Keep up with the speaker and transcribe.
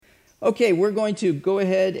Okay, we're going to go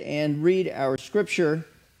ahead and read our scripture.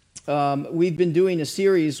 We've been doing a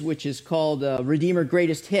series which is called Redeemer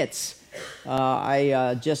Greatest Hits.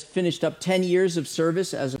 I just finished up 10 years of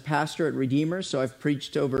service as a pastor at Redeemer, so I've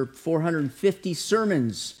preached over 450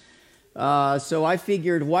 sermons. So I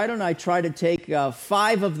figured, why don't I try to take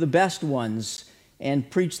 5 of the best ones and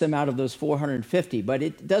preach them out of those 450? But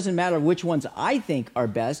it doesn't matter which ones I think are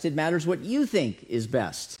best. It matters what you think is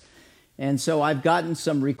best. And so I've gotten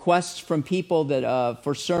some requests from people that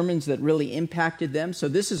for sermons that really impacted them. So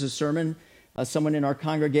this is a sermon someone in our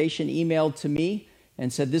congregation emailed to me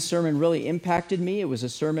and said, this sermon really impacted me. It was a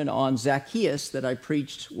sermon on Zacchaeus that I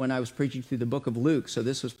preached when I was preaching through the book of Luke. So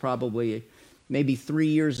this was probably maybe 3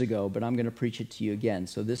 years ago, but I'm going to preach it to you again.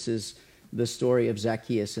 So this is the story of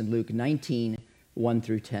Zacchaeus in Luke 19, 1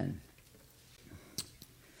 through 10.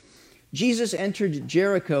 Jesus entered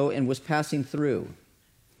Jericho and was passing through.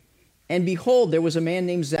 And behold, there was a man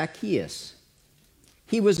named Zacchaeus.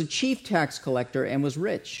 He was a chief tax collector and was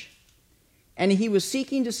rich. And he was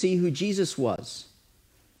seeking to see who Jesus was.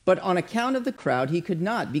 But on account of the crowd, he could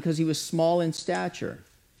not, because he was small in stature.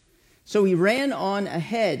 So he ran on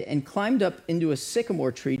ahead and climbed up into a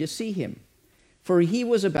sycamore tree to see him, for he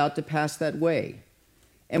was about to pass that way.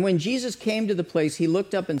 And when Jesus came to the place, he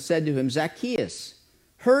looked up and said to him, Zacchaeus,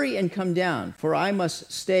 hurry and come down, for I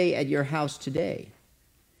must stay at your house today.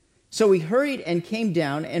 So he hurried and came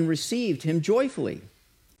down and received him joyfully.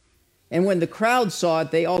 And when the crowd saw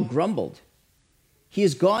it, they all grumbled. He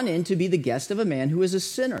has gone in to be the guest of a man who is a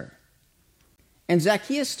sinner. And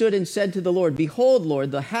Zacchaeus stood and said to the Lord, Behold,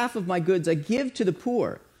 Lord, the half of my goods I give to the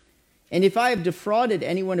poor. And if I have defrauded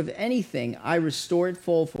anyone of anything, I restore it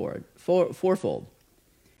fourfold.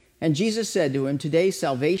 And Jesus said to him, Today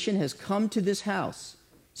salvation has come to this house,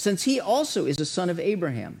 since he also is a son of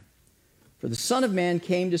Abraham. For the Son of Man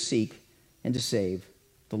came to seek and to save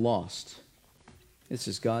the lost. This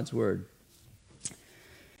is God's word.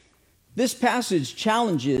 This passage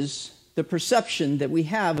challenges the perception that we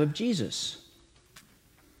have of Jesus.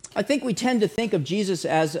 I think we tend to think of Jesus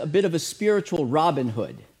as a bit of a spiritual Robin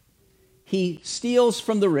Hood. He steals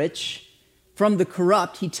from the rich, from the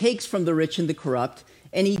corrupt. He takes from the rich and the corrupt,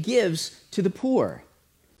 and he gives to the poor.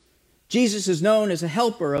 Jesus is known as a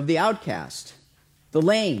helper of the outcast, the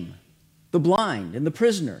lame, the blind, and the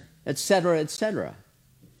prisoner, etc., etc.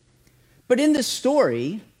 But in this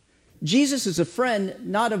story, Jesus is a friend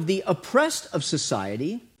not of the oppressed of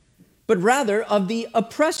society, but rather of the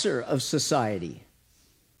oppressor of society.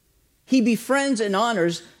 He befriends and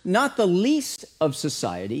honors not the least of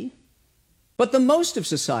society, but the most of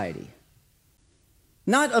society.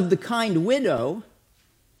 Not of the kind widow,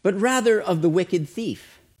 but rather of the wicked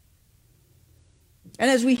thief. And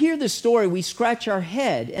as we hear this story, we scratch our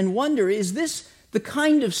head and wonder, is this the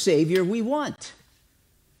kind of Savior we want?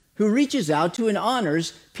 Who reaches out to and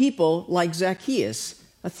honors people like Zacchaeus,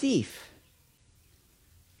 a thief.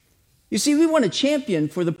 You see, we want a champion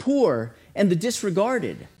for the poor and the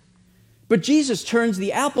disregarded. But Jesus turns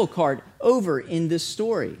the apple cart over in this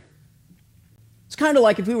story. It's kind of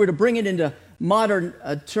like if we were to bring it into modern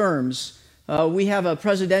terms. We have a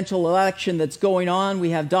presidential election that's going on. We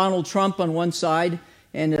have Donald Trump on one side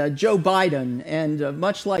and Joe Biden. And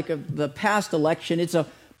much like the past election, it's a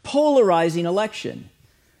polarizing election.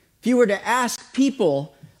 If you were to ask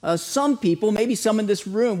people, some people, maybe some in this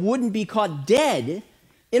room, wouldn't be caught dead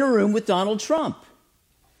in a room with Donald Trump.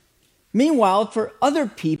 Meanwhile, for other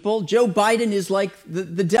people, Joe Biden is like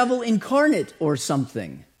the devil incarnate or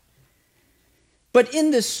something. But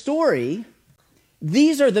in this story,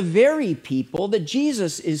 these are the very people that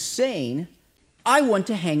Jesus is saying, I want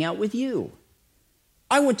to hang out with you.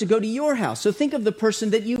 I want to go to your house. So think of the person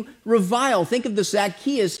that you revile. Think of the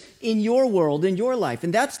Zacchaeus in your world, in your life.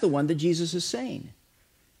 And that's the one that Jesus is saying.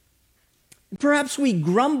 Perhaps we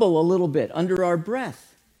grumble a little bit under our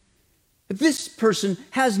breath. If this person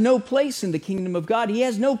has no place in the kingdom of God, he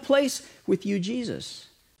has no place with you, Jesus.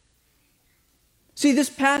 See, this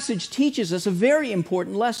passage teaches us a very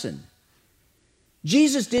important lesson.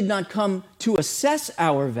 Jesus did not come to assess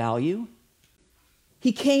our value.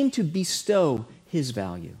 He came to bestow his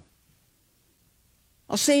value.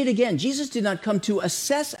 I'll say it again. Jesus did not come to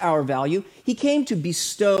assess our value. He came to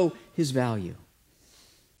bestow his value.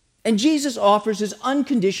 And Jesus offers his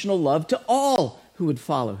unconditional love to all who would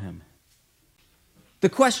follow him. The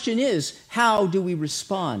question is, how do we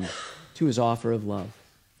respond to his offer of love?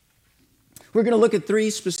 We're going to look at 3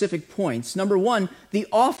 specific points. Number 1, the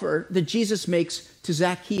offer that Jesus makes to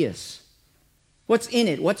Zacchaeus. What's in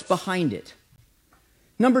it? What's behind it?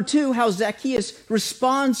 Number 2, how Zacchaeus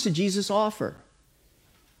responds to Jesus' offer.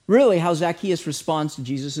 Really, how Zacchaeus responds to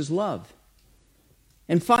Jesus' love.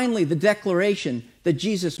 And finally, the declaration that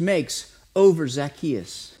Jesus makes over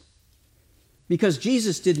Zacchaeus. Because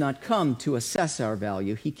Jesus did not come to assess our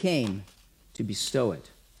value, he came to bestow it.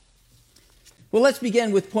 Well, let's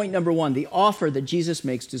begin with point number one, the offer that Jesus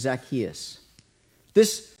makes to Zacchaeus.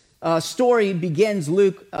 This story begins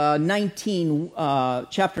Luke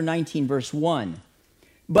chapter 19, verse 1.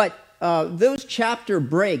 But those chapter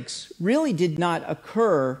breaks really did not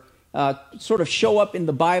occur, sort of show up in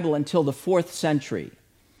the Bible until the 4th century.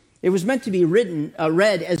 It was meant to be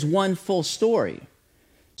read as one full story.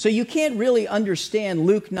 So you can't really understand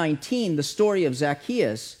Luke 19, the story of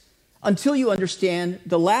Zacchaeus, until you understand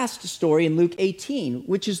the last story in Luke 18,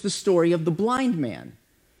 which is the story of the blind man,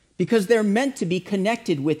 because they're meant to be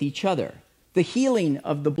connected with each other, the healing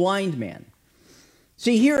of the blind man.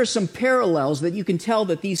 See, here are some parallels that you can tell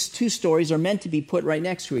that these two stories are meant to be put right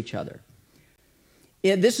next to each other.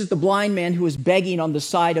 This is the blind man who was begging on the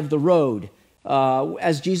side of the road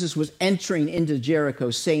as Jesus was entering into Jericho,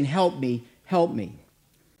 saying, "Help me, help me."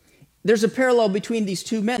 There's a parallel between these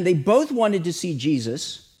two men. They both wanted to see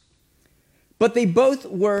Jesus, but they both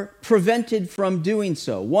were prevented from doing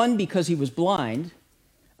so. One because he was blind,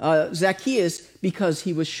 Zacchaeus because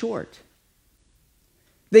he was short.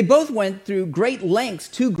 They both went through great lengths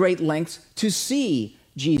to see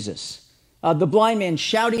Jesus. The blind man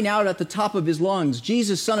shouting out at the top of his lungs,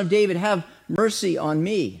 "Jesus, Son of David, have mercy on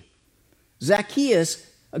me." Zacchaeus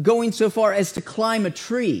going so far as to climb a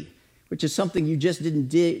tree, which is something you just didn't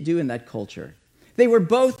do in that culture. They were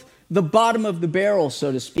both the bottom of the barrel,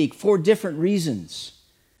 so to speak, for different reasons.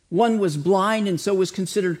 One was blind and so was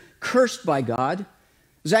considered cursed by God.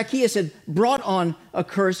 Zacchaeus had brought on a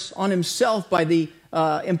curse on himself by the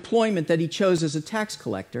employment that he chose as a tax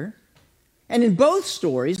collector. And in both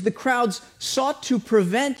stories, the crowds sought to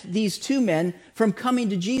prevent these two men from coming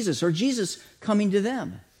to Jesus or Jesus coming to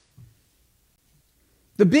them.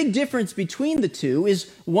 The big difference between the two is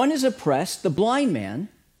one is oppressed, the blind man,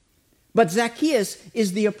 but Zacchaeus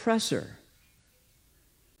is the oppressor.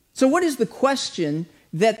 So what is the question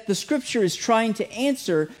that the scripture is trying to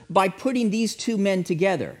answer by putting these two men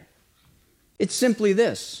together? It's simply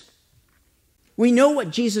this. We know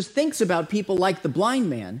what Jesus thinks about people like the blind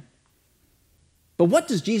man, but what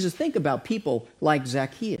does Jesus think about people like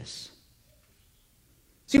Zacchaeus?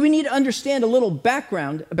 See, we need to understand a little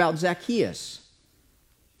background about Zacchaeus.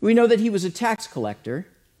 We know that he was a tax collector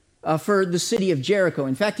for the city of Jericho.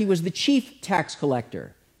 In fact, he was the chief tax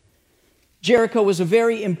collector. Jericho was a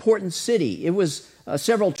very important city. It was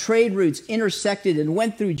several trade routes intersected and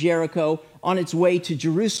went through Jericho on its way to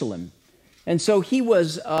Jerusalem. And so he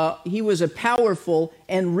was a powerful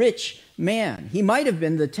and rich man. He might have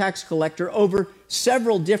been the tax collector over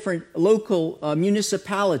several different local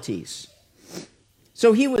municipalities.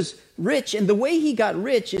 So he was rich, and the way he got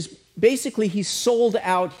rich is basically he sold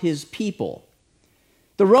out his people.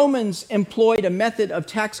 The Romans employed a method of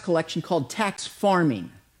tax collection called tax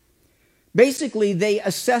farming. Basically, they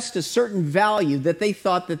assessed a certain value that they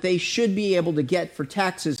thought that they should be able to get for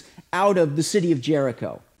taxes out of the city of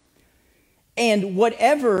Jericho. And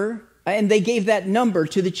they gave that number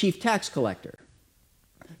to the chief tax collector.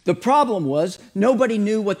 The problem was nobody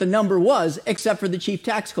knew what the number was except for the chief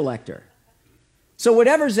tax collector. So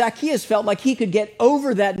whatever Zacchaeus felt like he could get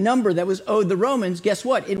over that number that was owed the Romans, guess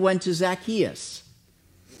what? It went to Zacchaeus.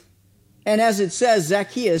 And as it says,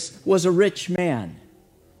 Zacchaeus was a rich man.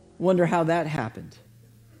 Wonder how that happened.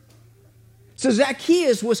 So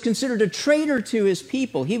Zacchaeus was considered a traitor to his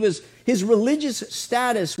people. His religious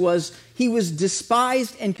status was he was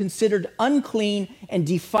despised and considered unclean and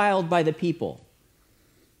defiled by the people.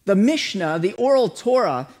 The Mishnah, the oral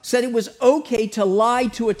Torah, said it was okay to lie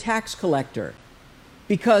to a tax collector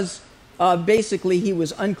because basically he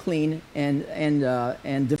was unclean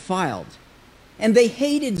and defiled. And they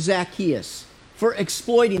hated Zacchaeus for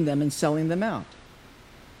exploiting them and selling them out.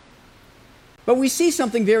 But we see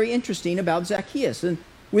something very interesting about Zacchaeus. And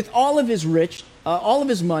with all of his all of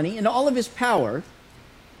his money, and all of his power,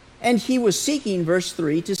 and he was seeking, verse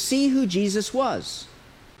 3, to see who Jesus was.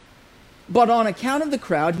 But on account of the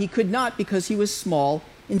crowd, he could not because he was small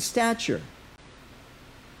in stature.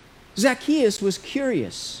 Zacchaeus was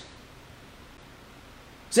curious.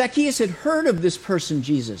 Zacchaeus had heard of this person,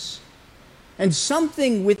 Jesus, and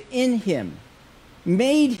something within him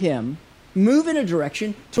made him move in a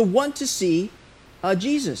direction to want to see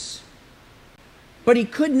Jesus. But he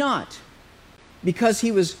could not because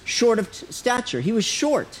he was short of stature. He was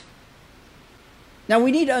short. Now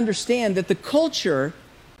we need to understand that the culture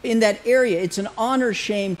in that area, it's an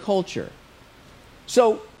honor-shame culture.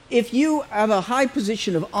 So if you have a high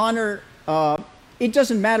position of honor, it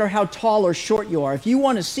doesn't matter how tall or short you are. If you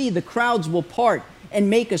want to see, the crowds will part and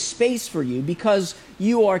make a space for you because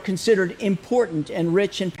you are considered important and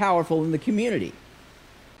rich and powerful in the community.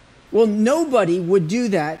 Well, nobody would do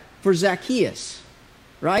that for Zacchaeus,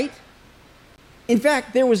 right? In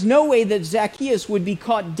fact, there was no way that Zacchaeus would be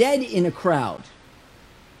caught dead in a crowd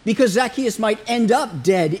because Zacchaeus might end up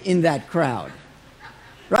dead in that crowd.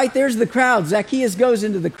 Right? There's the crowd. Zacchaeus goes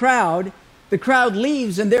into the crowd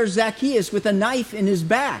leaves, and there's Zacchaeus with a knife in his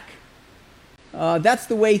back. That's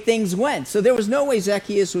the way things went. So there was no way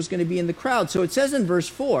Zacchaeus was going to be in the crowd. So it says in verse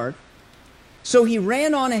 4, so he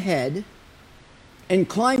ran on ahead and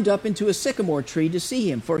climbed up into a sycamore tree to see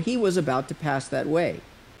him, for he was about to pass that way.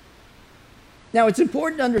 Now, it's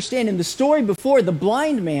important to understand in the story before, the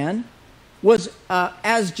blind man was,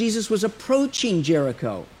 as Jesus was approaching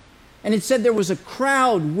Jericho, and it said there was a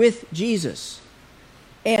crowd with Jesus.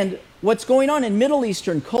 And what's going on in Middle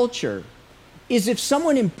Eastern culture is if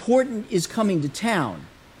someone important is coming to town,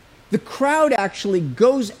 the crowd actually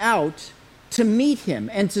goes out to meet him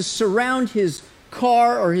and to surround his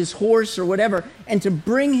car or his horse or whatever and to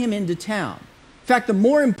bring him into town. In fact, the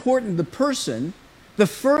more important the person, the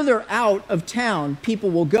further out of town people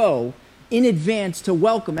will go in advance to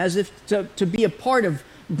welcome, as if to be a part of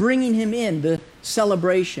bringing him in the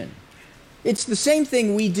celebration. It's the same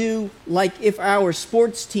thing we do like if our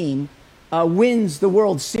sports team wins the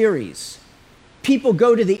World Series. People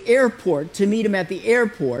go to the airport to meet them at the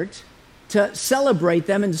airport to celebrate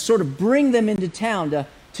them and to sort of bring them into town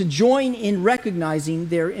to join in recognizing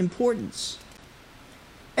their importance.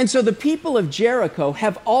 And so the people of Jericho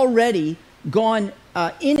have already gone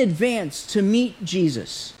in advance to meet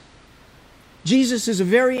Jesus. Jesus is a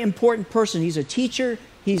very important person. He's a teacher.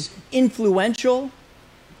 He's influential.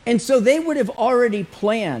 And so they would have already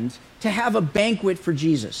planned to have a banquet for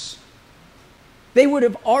Jesus. They would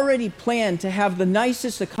have already planned to have the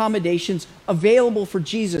nicest accommodations available for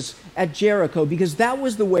Jesus at Jericho because that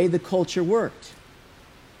was the way the culture worked.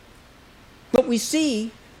 But we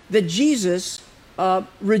see that Jesus not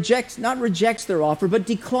rejects their offer, but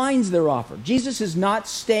declines their offer. Jesus is not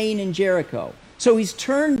staying in Jericho. So he's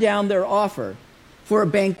turned down their offer for a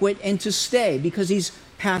banquet and to stay because he's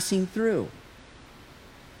passing through.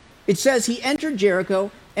 It says he entered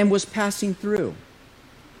Jericho and was passing through.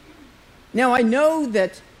 Now, I know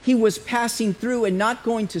that he was passing through and not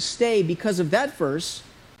going to stay because of that verse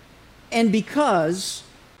and because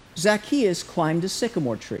Zacchaeus climbed a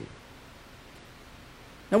sycamore tree.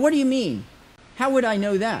 Now, what do you mean? How would I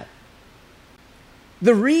know that?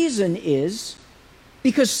 The reason is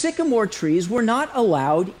because sycamore trees were not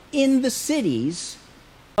allowed in the cities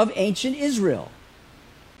of ancient Israel.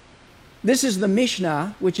 This is the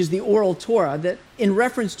Mishnah, which is the oral Torah, that in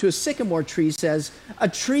reference to a sycamore tree says, a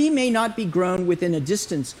tree may not be grown within a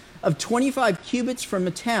distance of 25 cubits from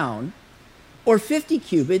a town, or 50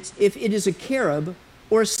 cubits if it is a carob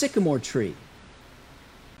or a sycamore tree.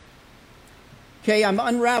 Okay, I'm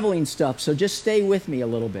unraveling stuff, so just stay with me a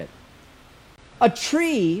little bit. A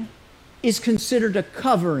tree is considered a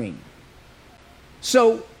covering.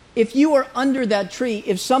 So if you are under that tree,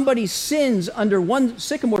 if somebody sins under one,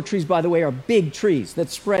 sycamore trees, by the way, are big trees that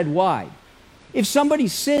spread wide. If somebody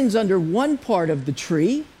sins under one part of the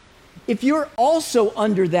tree, if you're also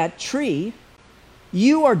under that tree,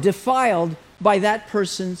 you are defiled by that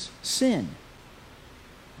person's sin.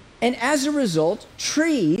 And as a result,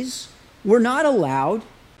 trees were not allowed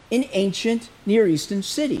in ancient Near Eastern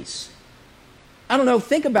cities. I don't know,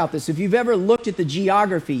 think about this. If you've ever looked at the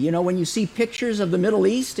geography, you know, when you see pictures of the Middle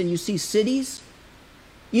East and you see cities,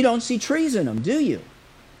 you don't see trees in them, do you?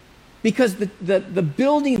 Because the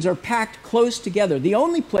buildings are packed close together. The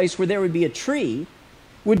only place where there would be a tree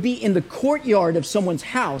would be in the courtyard of someone's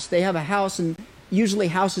house. They have a house, and usually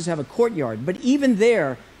houses have a courtyard. But even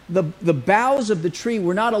there, the boughs of the tree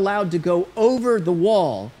were not allowed to go over the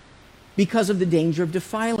wall because of the danger of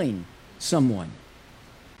defiling someone.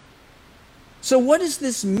 So what does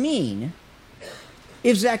this mean?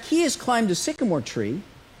 If Zacchaeus climbed a sycamore tree,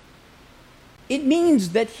 it means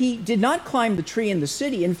that he did not climb the tree in the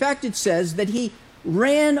city. In fact, it says that he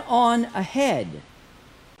ran on ahead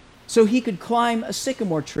so he could climb a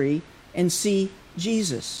sycamore tree and see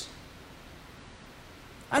Jesus.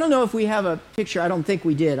 I don't know if we have a picture. I don't think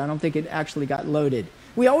we did. I don't think it actually got loaded.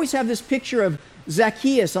 We always have this picture of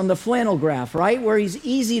Zacchaeus on the flannel graph, right? Where he's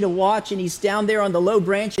easy to watch and he's down there on the low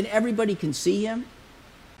branch and everybody can see him.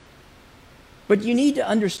 But you need to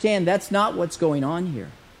understand that's not what's going on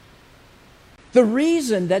here. The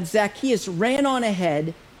reason that Zacchaeus ran on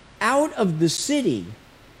ahead out of the city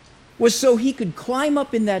was so he could climb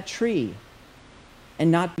up in that tree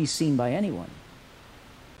and not be seen by anyone.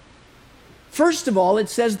 First of all, it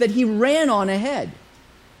says that he ran on ahead.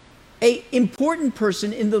 an important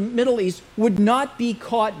person in the Middle East would not be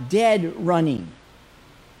caught dead running.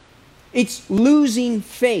 It's losing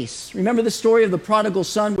face. Remember the story of the prodigal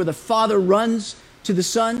son where the father runs to the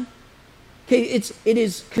son? Okay, it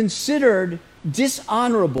is considered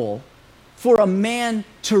dishonorable for a man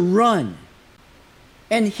to run.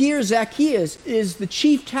 And here Zacchaeus is the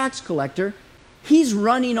chief tax collector. He's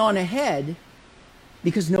running on ahead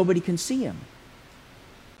because nobody can see him.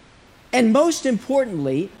 And most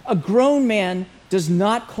importantly, a grown man does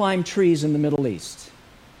not climb trees in the Middle East.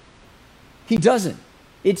 He doesn't.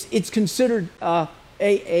 It's considered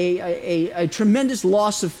a tremendous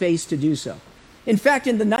loss of face to do so. In fact,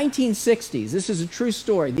 in the 1960s, this is a true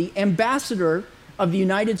story, the ambassador of the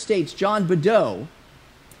United States, John Badeau,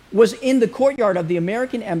 was in the courtyard of the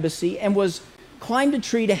American embassy and climbed a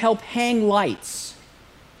tree to help hang lights.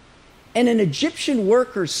 And an Egyptian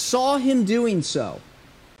worker saw him doing so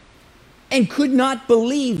and could not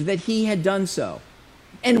believe that he had done so,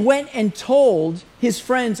 and went and told his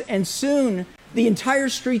friends, and soon the entire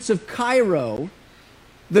streets of Cairo,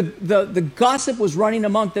 the gossip was running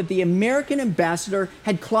amok that the American ambassador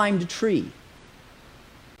had climbed a tree.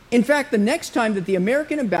 In fact, the next time that the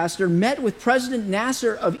American ambassador met with President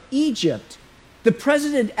Nasser of Egypt, the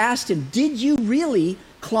president asked him, "Did you really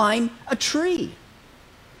climb a tree?"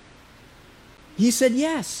 He said,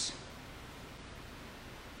 "Yes."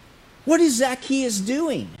 What is Zacchaeus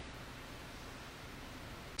doing?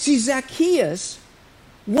 See, Zacchaeus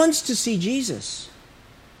wants to see Jesus,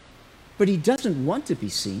 but he doesn't want to be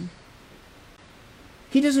seen.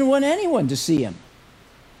 He doesn't want anyone to see him.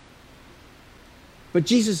 But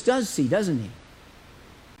Jesus does see, doesn't he?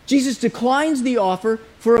 Jesus declines the offer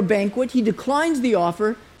for a banquet. He declines the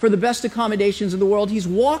offer for the best accommodations in the world. He's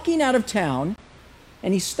walking out of town,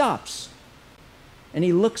 and he stops, and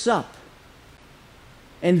he looks up.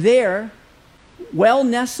 And there, well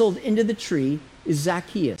nestled into the tree, is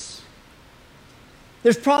Zacchaeus.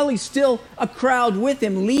 There's probably still a crowd with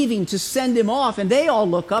him leaving to send him off, and they all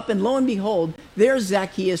look up, and lo and behold, there's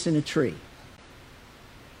Zacchaeus in a tree.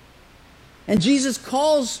 And Jesus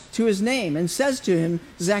calls to his name and says to him,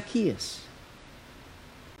 "Zacchaeus."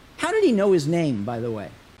 How did he know his name, by the way?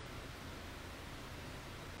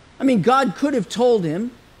 I mean, God could have told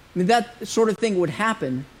him. I mean, that sort of thing would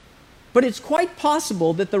happen. But it's quite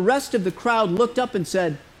possible that the rest of the crowd looked up and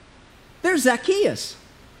said, "There's Zacchaeus.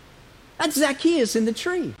 That's Zacchaeus in the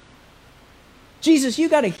tree. Jesus, you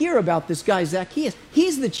got to hear about this guy Zacchaeus.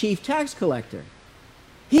 He's the chief tax collector.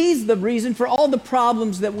 He's the reason for all the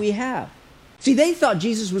problems that we have." See, they thought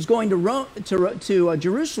Jesus was going to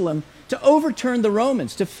Jerusalem to overturn the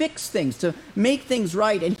Romans, to fix things, to make things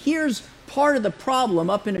right. And here's part of the problem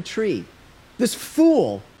up in a tree. This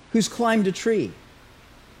fool who's climbed a tree.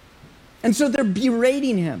 And so they're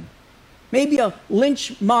berating him. Maybe a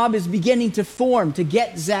lynch mob is beginning to form to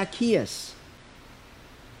get Zacchaeus.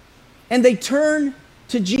 And they turn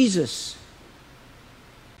to Jesus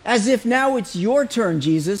as if now it's your turn,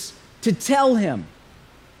 Jesus, to tell him,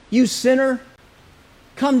 "You sinner,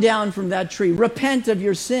 come down from that tree. Repent of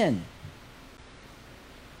your sin."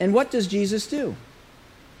 And what does Jesus do?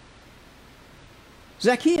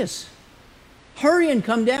 "Zacchaeus, hurry and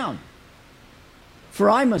come down, for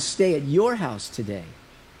I must stay at your house today."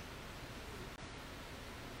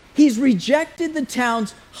 He's rejected the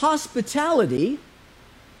town's hospitality,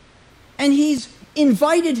 and he's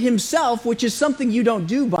invited himself, which is something you don't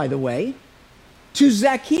do, by the way, to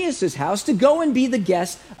Zacchaeus' house to go and be the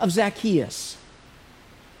guest of Zacchaeus.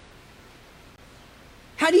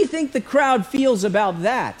 How do you think the crowd feels about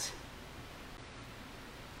that?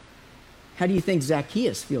 How do you think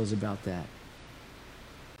Zacchaeus feels about that?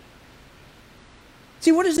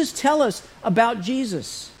 See, what does this tell us about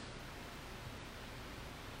Jesus?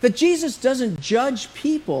 That Jesus doesn't judge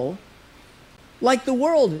people like the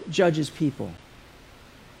world judges people.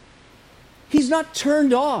 He's not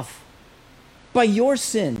turned off by your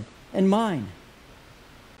sin and mine.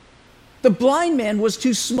 The blind man was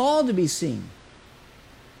too small to be seen,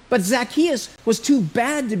 but Zacchaeus was too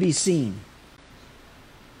bad to be seen.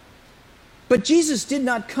 But Jesus did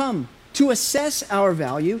not come to assess our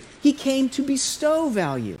value. He came to bestow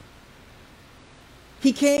value.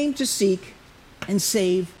 He came to seek and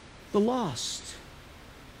save the lost.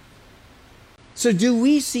 So do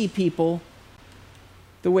we see people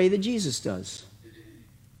the way that Jesus does?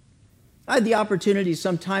 I had the opportunity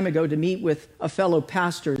some time ago to meet with a fellow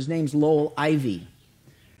pastor. His name's Lowell Ivy.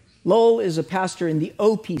 Lowell is a pastor in the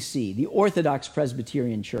OPC, the Orthodox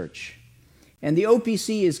Presbyterian Church. And the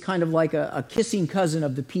OPC is kind of like a kissing cousin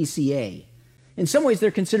of the PCA. In some ways,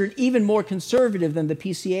 they're considered even more conservative than the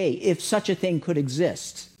PCA, if such a thing could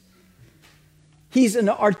exist. He's an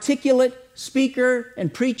articulate speaker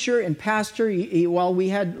and preacher and pastor. While we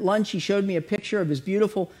had lunch, he showed me a picture of his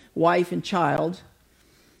beautiful wife and child.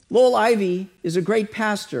 Lowell Ivy is a great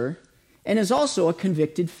pastor and is also a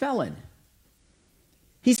convicted felon.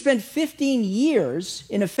 He spent 15 years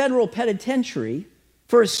in a federal penitentiary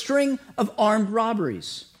for a string of armed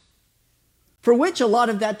robberies, for which a lot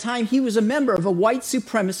of that time he was a member of a white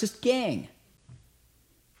supremacist gang.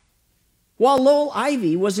 While Lowell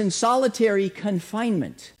Ivy was in solitary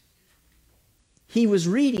confinement, he was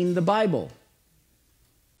reading the Bible.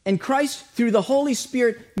 And Christ, through the Holy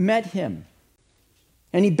Spirit, met him.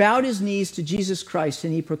 And he bowed his knees to Jesus Christ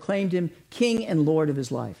and he proclaimed him King and Lord of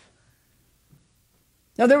his life.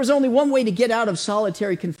 Now, there was only one way to get out of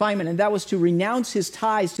solitary confinement, and that was to renounce his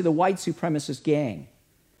ties to the white supremacist gang.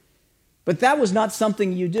 But that was not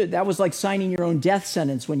something you did. That was like signing your own death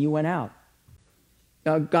sentence when you went out,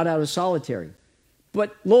 got out of solitary.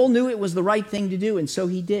 But Lowell knew it was the right thing to do, and so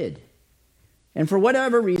he did. And for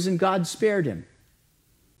whatever reason, God spared him.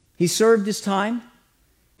 He served his time.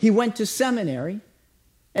 He went to seminary.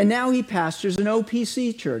 And now he pastors an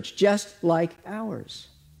OPC church, just like ours.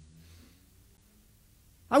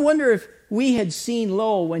 I wonder if we had seen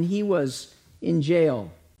Lowell when he was in jail,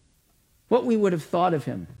 what we would have thought of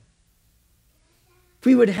him. If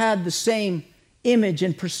we would have had the same image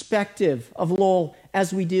and perspective of Lowell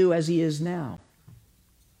as we do as he is now.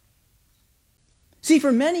 See,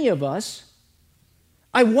 for many of us,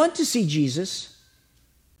 I want to see Jesus,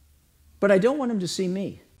 but I don't want him to see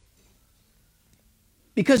me.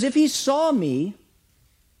 Because if he saw me,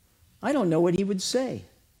 I don't know what he would say.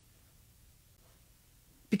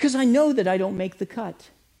 Because I know that I don't make the cut.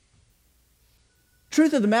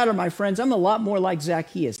 Truth of the matter, my friends, I'm a lot more like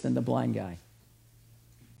Zacchaeus than the blind guy.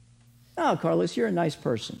 Oh, Carlos, you're a nice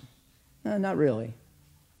person. No, not really.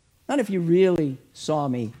 Not if you really saw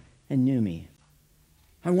me and knew me.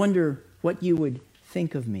 I wonder what you would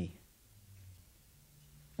think of me.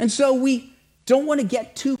 And so we don't want to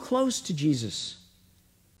get too close to Jesus.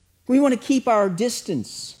 We want to keep our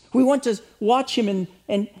distance. We want to watch him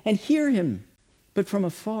and hear him, but from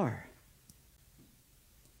afar.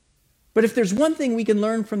 But if there's one thing we can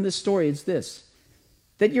learn from this story, it's this: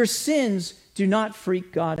 that your sins do not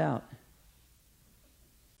freak God out.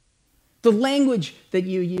 The language that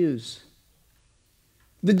you use,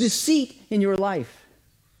 the deceit in your life,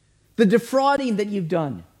 the defrauding that you've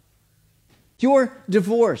done, your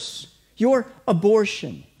divorce, your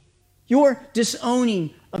abortion, your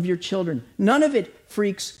disowning of your children, none of it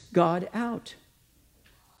freaks God out.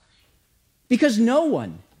 Because no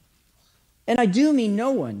one, and I do mean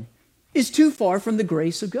no one, is too far from the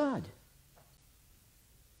grace of God.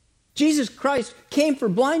 Jesus Christ came for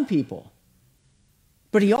blind people,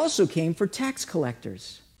 but he also came for tax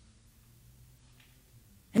collectors.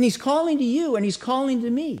 And he's calling to you and he's calling to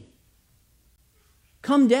me.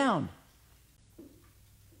 Come down.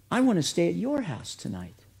 I want to stay at your house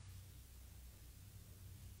tonight.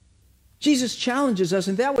 Jesus challenges us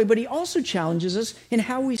in that way, but he also challenges us in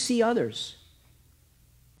how we see others.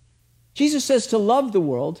 Jesus says to love the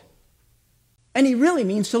world, and he really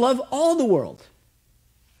means to love all the world.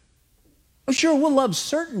 Oh, sure, we'll love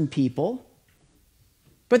certain people,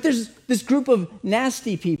 but there's this group of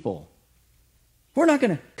nasty people. We're not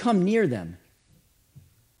going to come near them.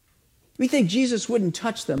 We think Jesus wouldn't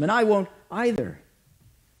touch them, and I won't either.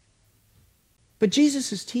 But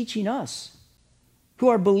Jesus is teaching us, who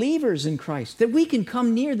are believers in Christ, that we can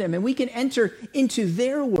come near them and we can enter into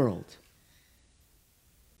their world.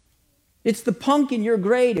 It's the punk in your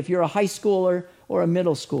grade if you're a high schooler or a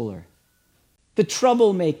middle schooler. The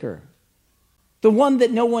troublemaker. The one that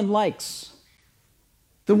no one likes.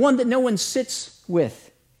 The one that no one sits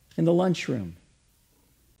with in the lunchroom.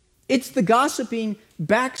 It's the gossiping,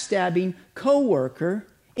 backstabbing coworker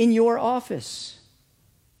in your office.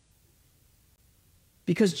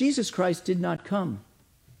 Because Jesus Christ did not come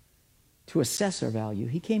to assess our value.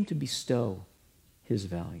 He came to bestow his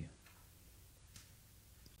value.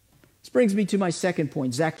 This brings me to my second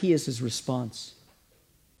point, Zacchaeus' response.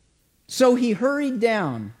 So he hurried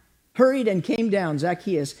and came down,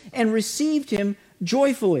 Zacchaeus, and received him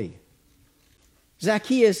joyfully.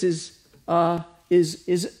 Zacchaeus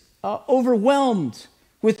is overwhelmed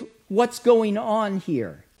with what's going on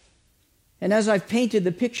here. And as I've painted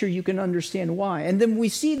the picture, you can understand why. And then we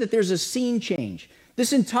see that there's a scene change.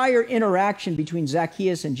 This entire interaction between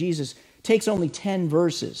Zacchaeus and Jesus takes only 10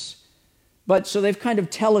 verses. But so they've kind of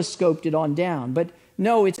telescoped it on down. But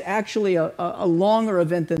no, it's actually a longer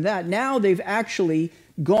event than that. Now they've actually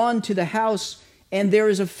gone to the house and there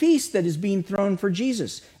is a feast that is being thrown for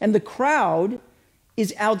Jesus. And the crowd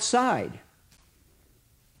is outside.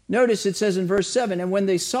 Notice it says in verse 7, and when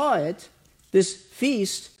they saw it, this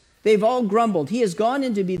feast, they've all grumbled. He has gone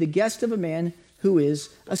in to be the guest of a man who is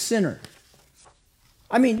a sinner.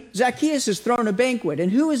 I mean, Zacchaeus has thrown a banquet,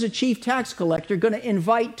 and who is a chief tax collector going to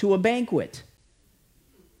invite to a banquet?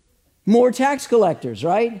 More tax collectors,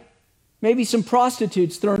 right? Maybe some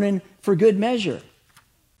prostitutes thrown in for good measure.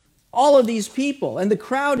 All of these people, and the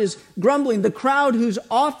crowd is grumbling. The crowd whose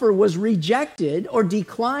offer was rejected, or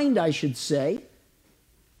declined, I should say.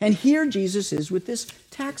 And here Jesus is with this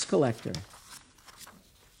tax collector.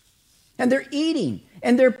 And they're eating,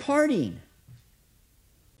 and they're partying.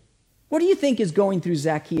 What do you think is going through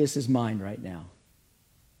Zacchaeus' mind right now?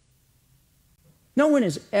 No one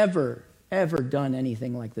has ever done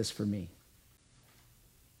anything like this for me.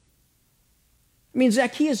 I mean,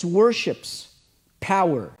 Zacchaeus worships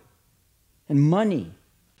power and money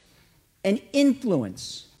and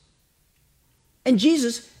influence. And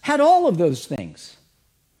Jesus had all of those things.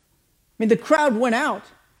 I mean, the crowd went out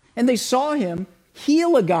and they saw him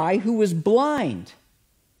heal a guy who was blind.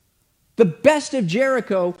 The best of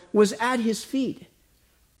Jericho was at his feet.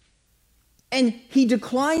 And he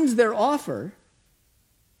declines their offer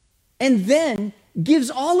and then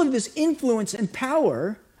gives all of this influence and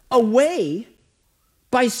power away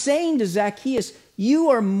by saying to Zacchaeus, you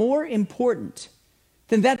are more important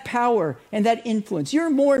than that power and that influence.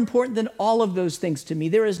 You're more important than all of those things to me.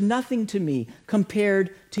 There is nothing to me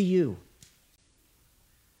compared to you.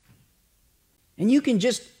 And you can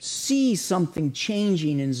just see something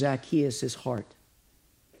changing in Zacchaeus' heart.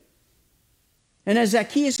 And as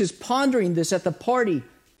Zacchaeus is pondering this at the party,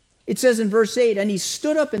 it says in verse 8, and he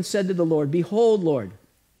stood up and said to the Lord, behold, Lord,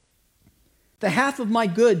 the half of my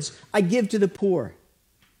goods I give to the poor.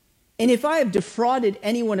 And if I have defrauded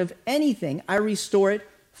anyone of anything, I restore it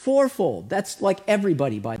fourfold. That's like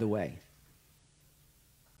everybody, by the way.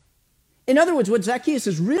 In other words, what Zacchaeus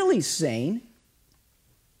is really saying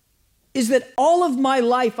is that all of my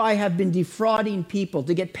life I have been defrauding people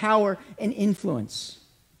to get power and influence.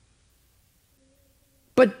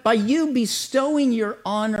 But by you bestowing your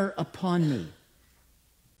honor upon me,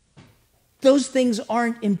 those things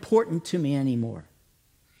aren't important to me anymore.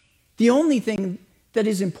 The only thing that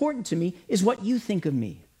is important to me is what you think of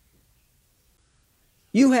me.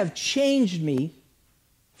 You have changed me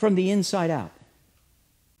from the inside out.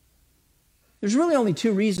 There's really only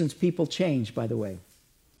two reasons people change, by the way.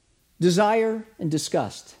 Desire and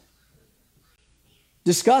disgust.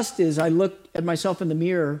 Disgust is I look at myself in the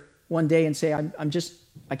mirror one day and say,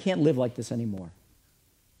 I can't live like this anymore.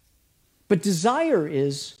 But desire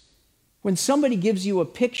is when somebody gives you a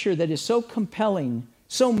picture that is so compelling,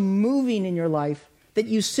 so moving in your life, that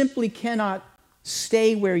you simply cannot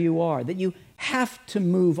stay where you are, that you have to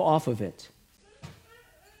move off of it.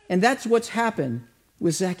 And that's what's happened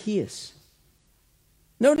with Zacchaeus.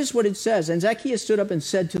 Notice what it says. And Zacchaeus stood up and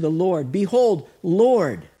said to the Lord, behold,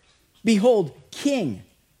 Lord, behold, King.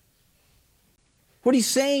 What he's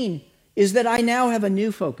saying is that I now have a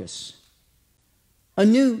new focus, a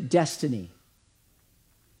new destiny.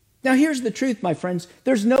 Now here's the truth, my friends.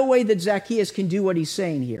 There's no way that Zacchaeus can do what he's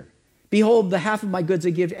saying here. Behold, the half of my goods I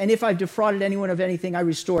give, and if I've defrauded anyone of anything, I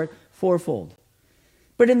restore it fourfold.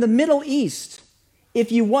 But in the Middle East,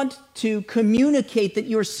 if you want to communicate that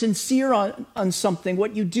you're sincere on something,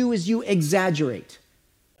 what you do is you exaggerate.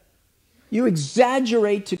 You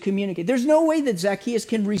exaggerate to communicate. There's no way that Zacchaeus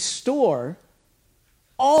can restore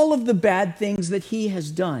all of the bad things that he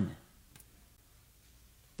has done.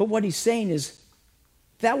 But what he's saying is,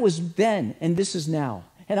 that was then, and this is now.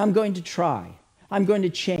 And I'm going to try. I'm going to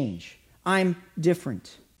change. I'm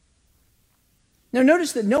different. Now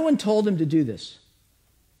notice that no one told him to do this.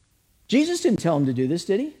 Jesus didn't tell him to do this,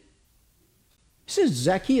 did he? He says,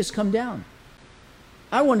 Zacchaeus, come down.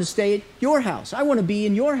 I want to stay at your house. I want to be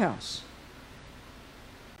in your house.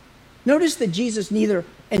 Notice that Jesus neither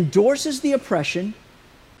endorses the oppression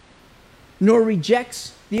nor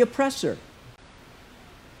rejects the oppressor.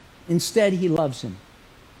 Instead, he loves him.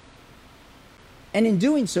 And in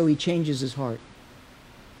doing so, he changes his heart.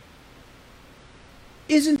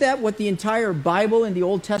 Isn't that what the entire Bible in the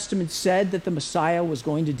Old Testament said that the Messiah was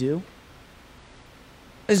going to do?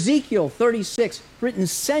 Ezekiel 36, written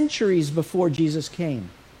centuries before Jesus came,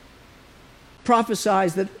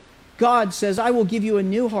 prophesies that God says, I will give you a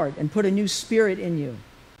new heart and put a new spirit in you.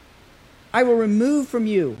 I will remove from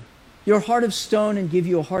you your heart of stone and give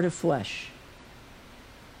you a heart of flesh.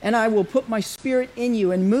 And I will put my spirit in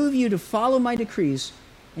you and move you to follow my decrees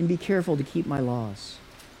and be careful to keep my laws.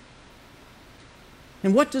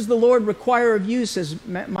 And what does the Lord require of you, says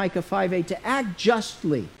Micah 5:8, to act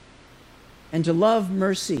justly and to love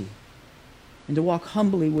mercy and to walk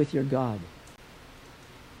humbly with your God.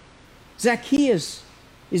 Zacchaeus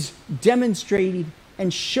is demonstrating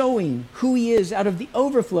and showing who he is out of the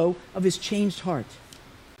overflow of his changed heart.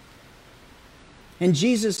 And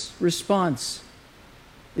Jesus' response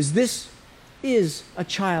is, this is a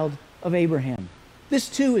child of Abraham. This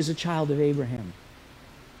too is a child of Abraham.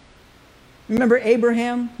 Remember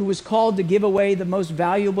Abraham, who was called to give away the most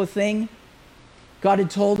valuable thing? God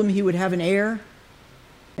had told him he would have an heir,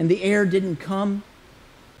 and the heir didn't come.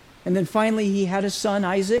 And then finally he had a son,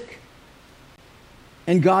 Isaac.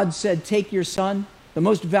 And God said, take your son, the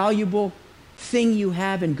most valuable thing you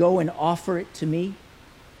have, and go and offer it to me.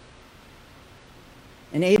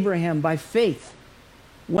 And Abraham, by faith,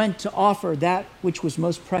 went to offer that which was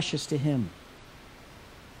most precious to him.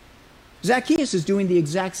 Zacchaeus is doing the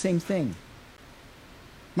exact same thing.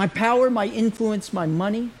 My power, my influence, my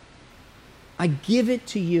money, I give it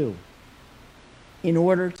to you in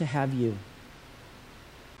order to have you.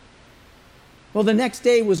 Well, the next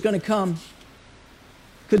day was going to come.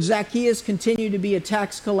 Could Zacchaeus continue to be a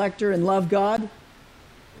tax collector and love God?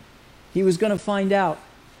 He was going to find out.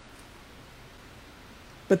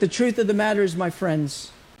 But the truth of the matter is, my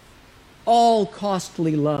friends, all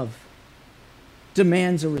costly love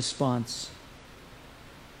demands a response.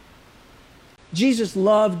 Jesus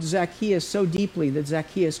loved Zacchaeus so deeply that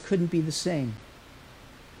Zacchaeus couldn't be the same.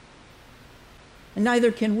 And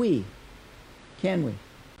neither can we, can we?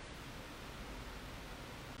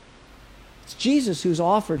 It's Jesus who's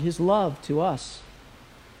offered his love to us.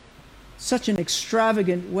 Such an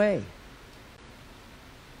extravagant way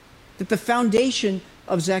that the foundation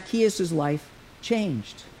of Zacchaeus' life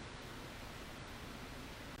changed.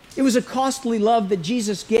 It was a costly love that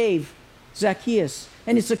Jesus gave Zacchaeus,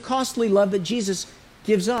 and it's a costly love that Jesus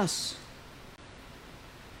gives us.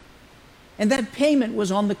 And that payment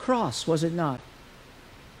was on the cross, was it not?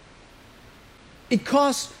 It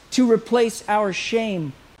cost to replace our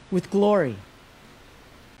shame with glory.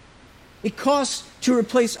 It costs to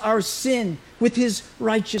replace our sin with his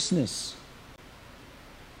righteousness.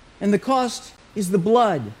 And the cost is the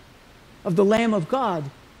blood of the Lamb of God,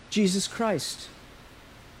 Jesus Christ.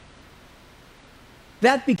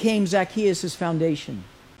 That became Zacchaeus' foundation.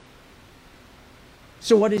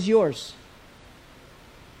 So what is yours?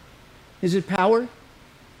 Is it power?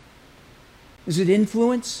 Is it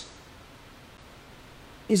influence?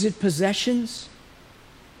 Is it possessions?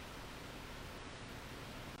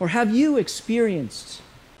 Or have you experienced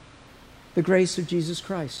the grace of Jesus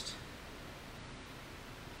Christ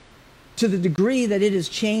to the degree that it has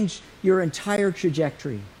changed your entire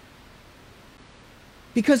trajectory?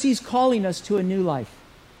 Because he's calling us to a new life,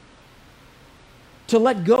 to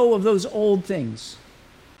let go of those old things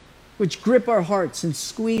which grip our hearts and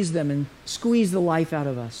squeeze them and squeeze the life out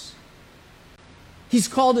of us. He's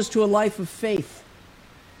called us to a life of faith,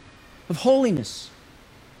 of holiness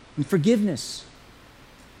and forgiveness,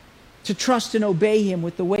 to trust and obey him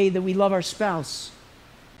with the way that we love our spouse,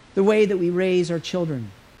 the way that we raise our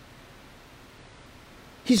children.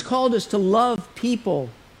 He's called us to love people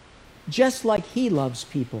just like he loves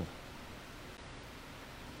people.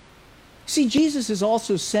 See, Jesus is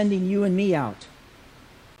also sending you and me out,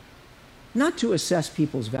 not to assess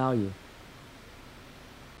people's value,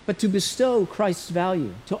 but to bestow Christ's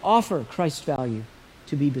value, to offer Christ's value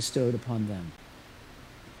to be bestowed upon them.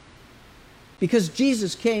 Because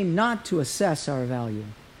Jesus came not to assess our value,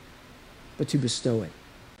 but to bestow it.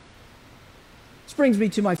 This brings me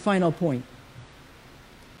to my final point.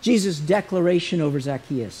 Jesus' declaration over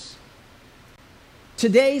Zacchaeus.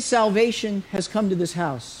 Today, salvation has come to this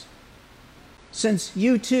house, since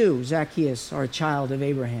you too, Zacchaeus, are a child of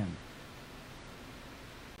Abraham.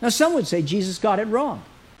 Now, some would say Jesus got it wrong.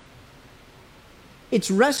 It's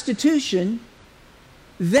restitution,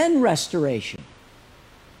 then restoration.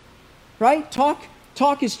 Right?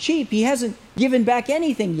 Talk is cheap. He hasn't given back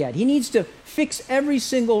anything yet. He needs to fix every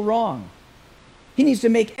single wrong. He needs to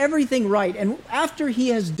make everything right. And after he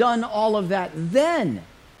has done all of that, then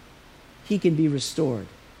he can be restored.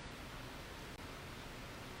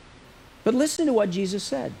 But listen to what Jesus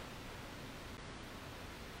said.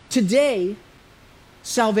 Today,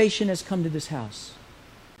 salvation has come to this house.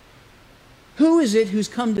 Who is it who's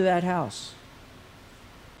come to that house?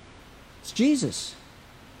 It's Jesus.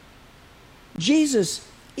 Jesus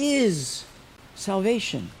is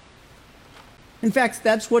salvation. In fact,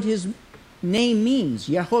 that's what his name means,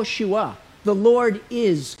 Yehoshua. The Lord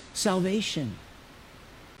is salvation.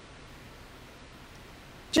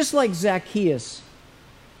 Just like Zacchaeus,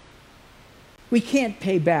 we can't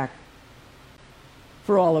pay back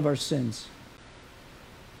for all of our sins.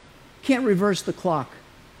 Can't reverse the clock.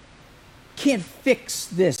 Can't fix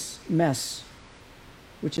this mess,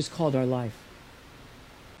 which is called our life.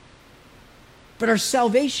 But our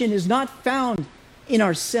salvation is not found in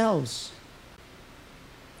ourselves.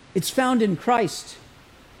 It's found in Christ.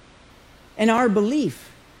 And our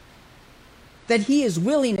belief that he is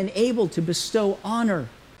willing and able to bestow honor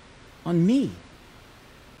on me.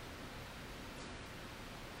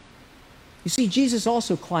 You see, Jesus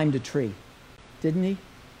also climbed a tree, didn't he?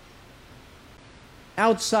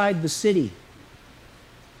 Outside the city,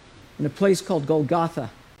 in a place called Golgotha,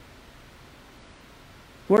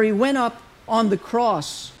 where he went up on the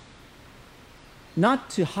cross, not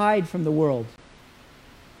to hide from the world,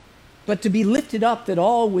 but to be lifted up that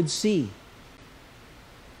all would see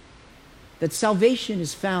that salvation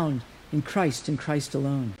is found in Christ and Christ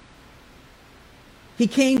alone. He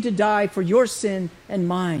came to die for your sin and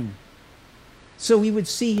mine, so we would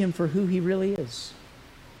see him for who he really is,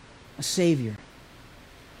 a Savior.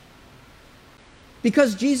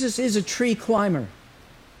 Because Jesus is a tree climber,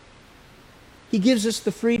 he gives us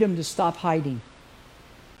the freedom to stop hiding.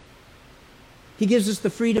 He gives us the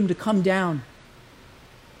freedom to come down,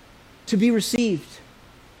 to be received,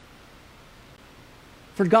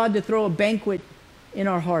 for God to throw a banquet in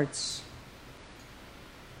our hearts.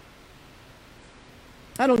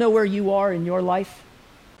 I don't know where you are in your life.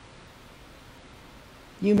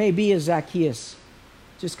 You may be a Zacchaeus,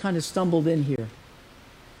 just kind of stumbled in here.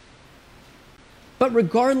 But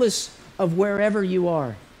regardless of wherever you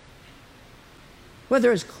are,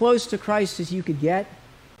 whether as close to Christ as you could get,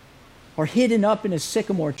 or hidden up in a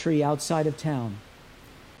sycamore tree outside of town,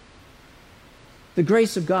 the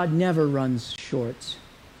grace of God never runs short.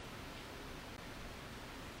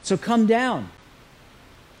 So come down.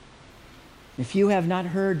 If you have not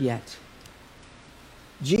heard yet,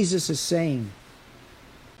 Jesus is saying,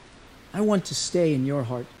 I want to stay in your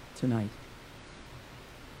heart tonight.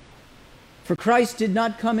 For Christ did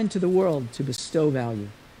not come into the world to bestow value.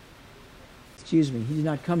 He did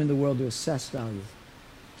not come in the world to assess value.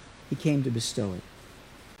 He came to bestow it.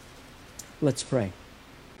 Let's pray.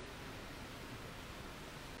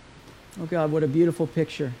 Oh God, what a beautiful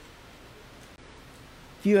picture.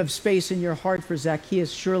 If you have space in your heart for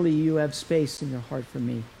Zacchaeus, surely you have space in your heart for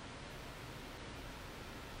me.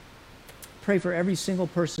 Pray for every single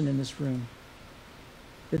person in this room,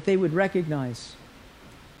 that they would recognize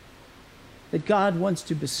that God wants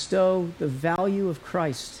to bestow the value of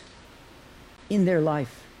Christ in their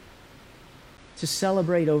life, to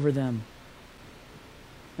celebrate over them,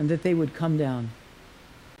 and that they would come down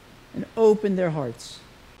and open their hearts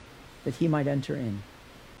that he might enter in.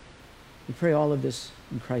 We pray all of this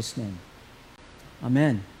in Christ's name.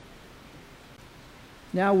 Amen.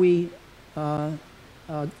 Now we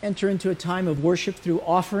enter into a time of worship through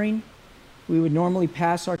offering. We would normally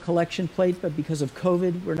pass our collection plate, but because of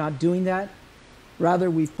COVID, we're not doing that. Rather,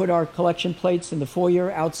 we've put our collection plates in the foyer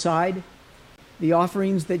outside. The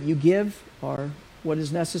offerings that you give are what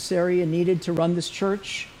is necessary and needed to run this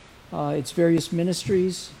church, its various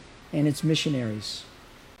ministries, and its missionaries.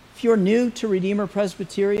 If you're new to Redeemer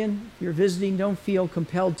Presbyterian, if you're visiting, don't feel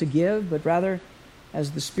compelled to give, but rather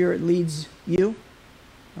as the Spirit leads you.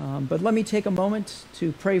 But let me take a moment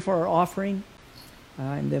to pray for our offering,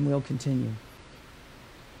 and then we'll continue.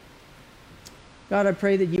 God, I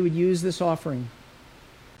pray that you would use this offering,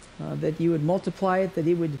 that you would multiply it, that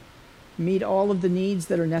it would meet all of the needs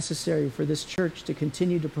that are necessary for this church to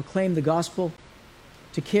continue to proclaim the gospel,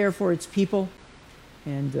 to care for its people,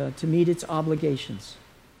 and to meet its obligations.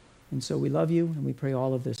 And so we love you, and we pray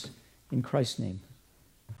all of this in Christ's name.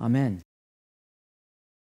 Amen.